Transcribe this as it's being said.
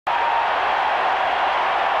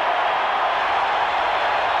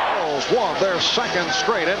won their second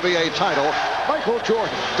straight NBA title, Michael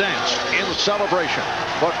Jordan danced in celebration.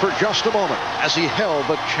 But for just a moment, as he held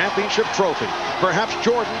the championship trophy, perhaps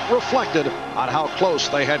Jordan reflected on how close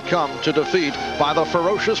they had come to defeat by the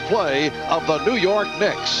ferocious play of the New York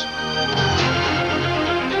Knicks.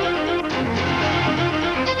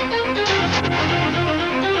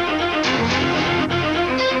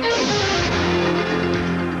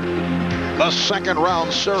 The second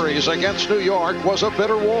round series against New York was a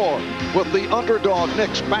bitter war, with the underdog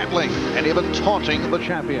Knicks battling and even taunting the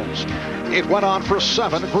champions. It went on for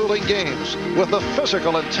 7 grueling games, with the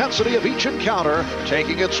physical intensity of each encounter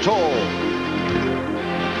taking its toll.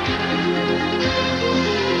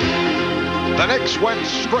 The Knicks went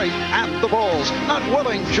straight at the Bulls, not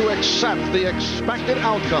willing to accept the expected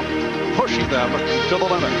outcome, pushing them to the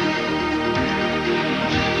limit.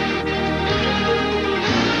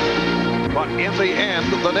 But in the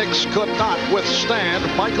end, the Knicks could not withstand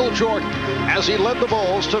Michael Jordan as he led the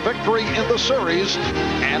Bulls to victory in the series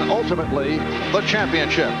and ultimately the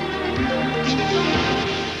championship.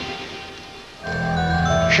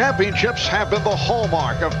 Championships have been the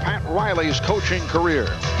hallmark of Pat Riley's coaching career.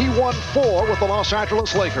 He won 4 with the Los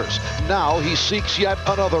Angeles Lakers. Now he seeks yet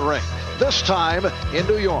another ring, this time in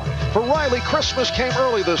New York. For Riley, Christmas came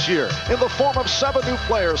early this year in the form of 7 new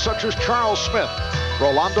players such as Charles Smith,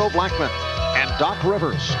 Rolando Blackman, and Doc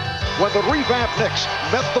Rivers. When the revamped Knicks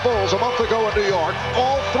met the Bulls a month ago in New York,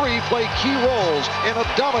 all 3 played key roles in a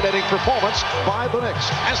dominating performance by the Knicks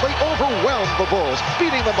as they overwhelmed the Bulls,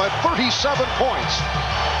 beating them by 37 points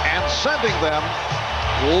and sending them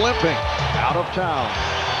limping out of town.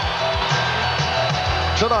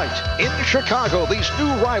 Tonight in Chicago, these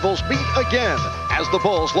new rivals meet again as the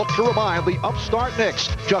Bulls look to remind the upstart Knicks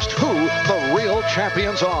just who the real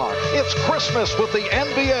champions are. It's Christmas with the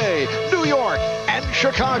NBA, New York, and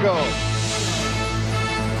Chicago.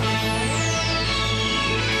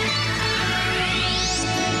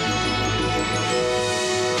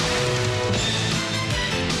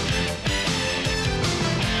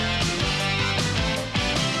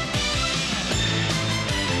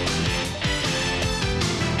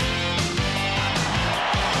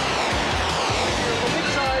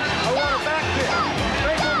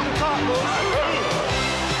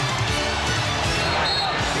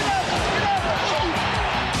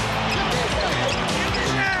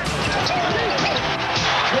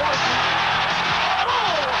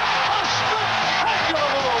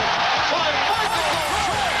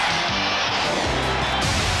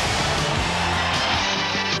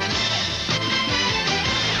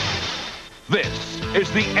 This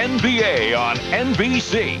is the NBA on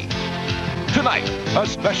NBC. Tonight, a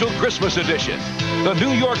special Christmas edition. The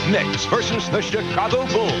New York Knicks versus the Chicago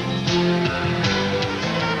Bulls.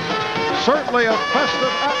 Certainly a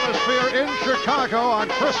festive atmosphere in Chicago on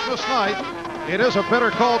Christmas night. It is a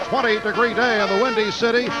bitter cold 20-degree day in the Windy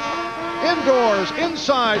City. Indoors,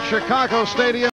 inside Chicago Stadium.